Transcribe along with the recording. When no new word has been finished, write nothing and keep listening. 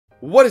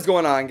What is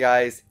going on,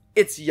 guys?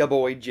 It's ya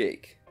boy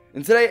Jake,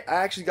 and today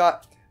I actually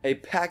got a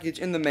package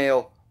in the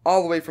mail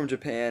all the way from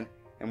Japan,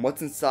 and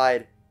what's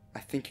inside I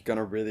think you're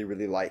gonna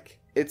really like.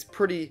 It's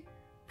pretty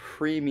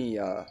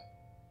premium.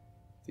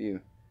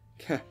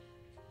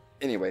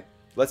 Anyway,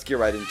 let's get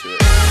right into it.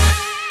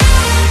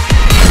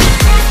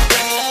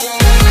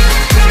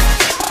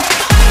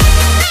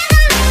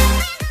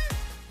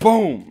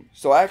 Boom!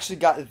 So I actually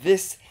got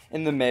this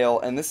in the mail,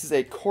 and this is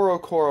a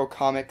CoroCoro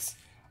Comics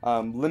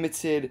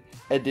limited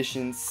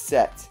edition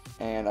set,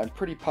 and I'm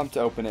pretty pumped to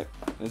open it.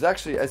 There's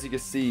actually, as you can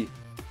see,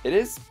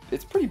 it's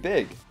pretty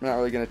big. I'm not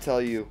really going to tell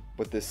you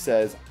what this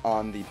says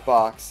on the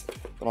box,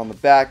 but on the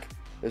back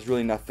there's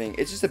really nothing.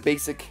 It's just a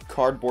basic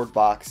cardboard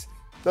box.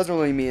 Doesn't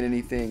really mean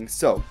anything,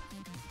 so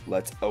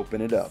let's open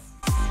it up.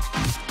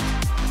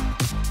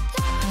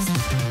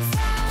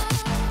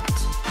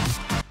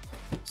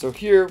 So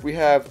here we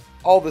have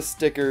all the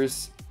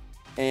stickers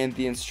and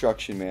the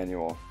instruction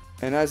manual.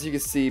 And as you can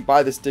see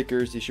by the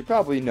stickers, you should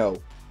probably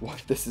know what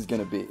this is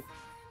going to be.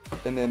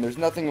 And then there's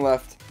nothing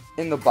left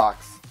in the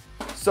box.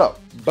 So,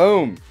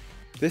 boom!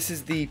 This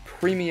is the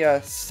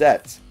Premia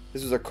set.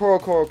 This was a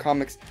CoroCoro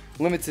Comics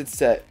limited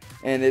set,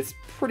 and it's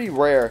pretty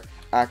rare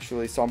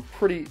actually, so I'm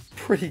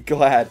pretty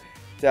glad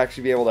to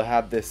actually be able to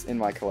have this in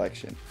my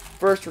collection.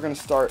 First, we're going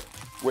to start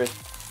with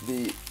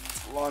the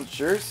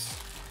launchers.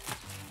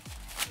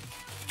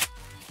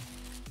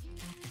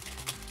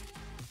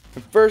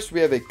 And first, we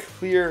have a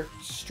clear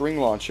string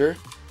launcher.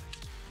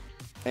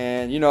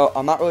 And, you know,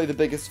 I'm not really the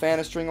biggest fan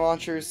of string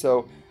launchers,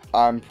 so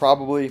I'm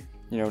probably,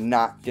 you know,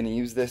 not going to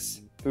use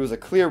this. If it was a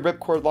clear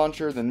ripcord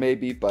launcher, then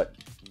maybe, but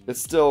it's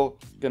still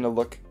going to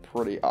look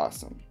pretty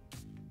awesome.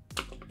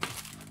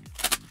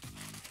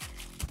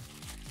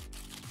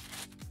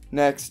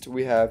 Next,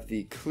 we have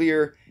the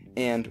clear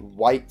and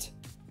white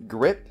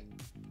grip.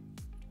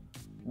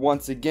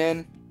 Once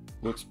again,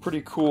 looks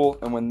pretty cool,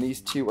 and when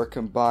these two are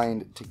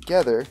combined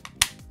together,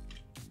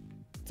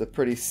 it's a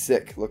pretty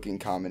sick looking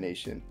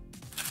combination.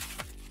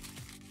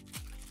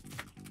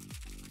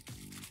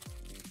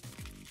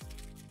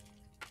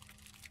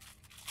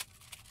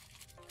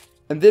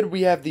 And then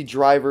we have the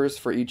drivers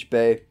for each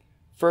bay.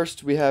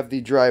 First, we have the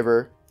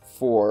driver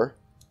for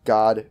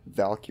God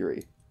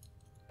Valkyrie.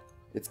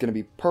 It's going to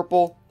be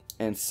purple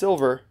and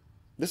silver.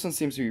 This one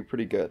seems to be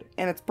pretty good,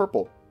 and it's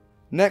purple.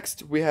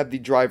 Next, we have the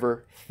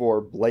driver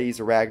for Blaze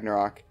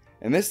Ragnarok,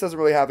 and this doesn't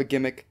really have a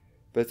gimmick,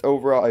 but it's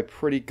overall a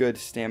pretty good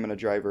stamina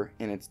driver,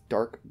 and it's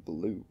dark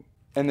blue.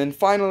 And then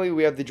finally,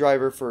 we have the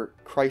driver for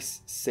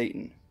Christ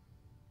Satan.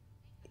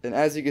 And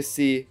as you can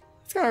see,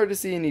 it's kind of hard to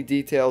see any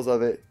details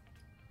of it,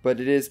 but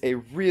it is a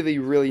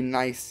really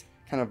nice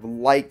kind of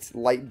light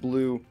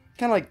blue,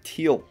 kind of like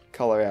teal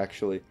color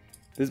actually.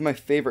 This is my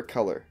favorite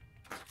color.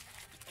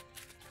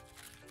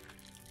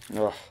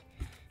 Ugh,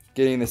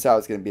 getting this out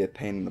is going to be a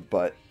pain in the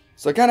butt.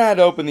 So I kind of had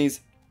to open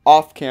these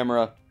off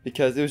camera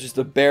because it was just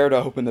a bear to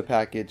open the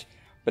package.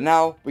 But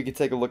now we can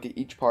take a look at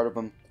each part of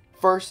them.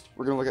 First,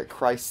 we're going to look at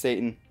Christ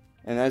Satan.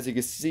 And as you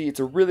can see, it's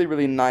a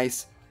really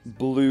nice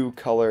blue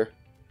color.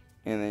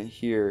 And then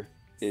here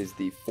is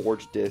the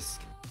forged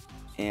disc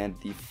and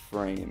the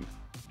frame.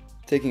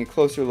 Taking a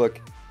closer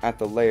look at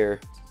the layer,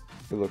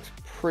 it looks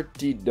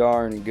pretty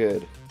darn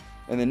good.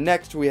 And then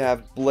next we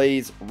have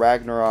Blaze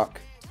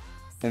Ragnarok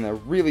in a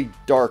really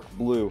dark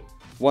blue.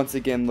 Once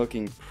again,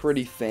 looking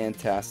pretty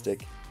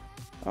fantastic.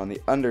 On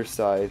the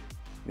underside,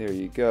 there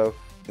you go.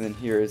 And then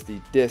here is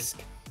the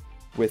disc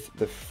with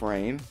the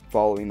frame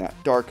following that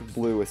dark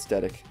blue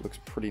aesthetic. Looks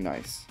pretty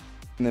nice.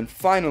 And then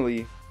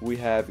finally, we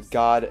have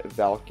God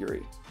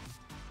Valkyrie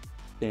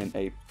in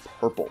a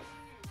purple.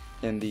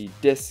 And the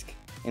disc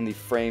and the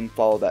frame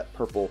follow that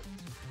purple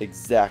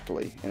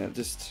exactly. And it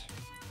just,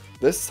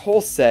 this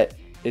whole set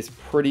is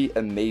pretty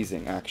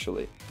amazing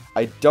actually.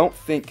 I don't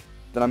think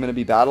that I'm going to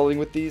be battling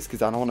with these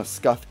because I don't want to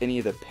scuff any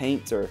of the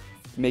paint or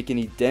make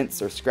any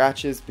dents or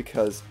scratches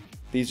because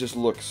these just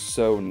look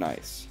so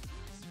nice.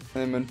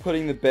 And then when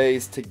putting the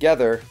bays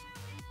together,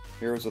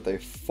 here's what they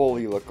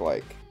fully look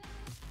like.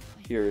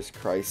 Here is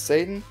Christ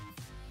Satan.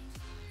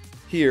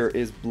 Here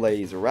is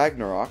Blaze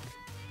Ragnarok.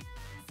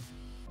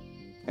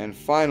 And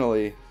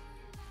finally,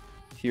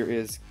 here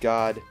is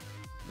God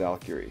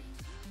Valkyrie.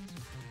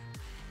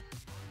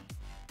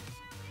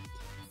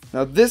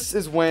 Now this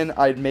is when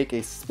I'd make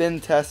a spin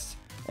test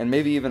and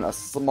maybe even a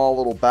small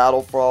little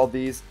battle for all of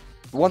these.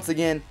 Once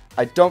again,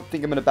 I don't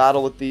think I'm going to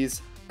battle with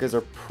these because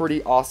they're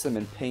pretty awesome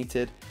and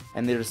painted,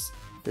 and they're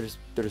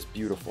just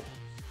beautiful.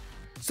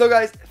 So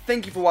guys,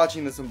 thank you for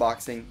watching this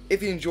unboxing.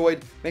 If you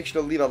enjoyed, make sure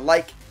to leave a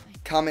like,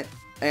 comment,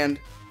 and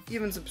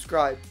even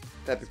subscribe.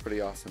 That'd be pretty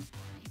awesome.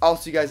 I'll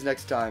see you guys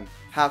next time.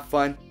 Have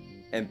fun,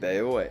 and bay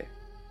away.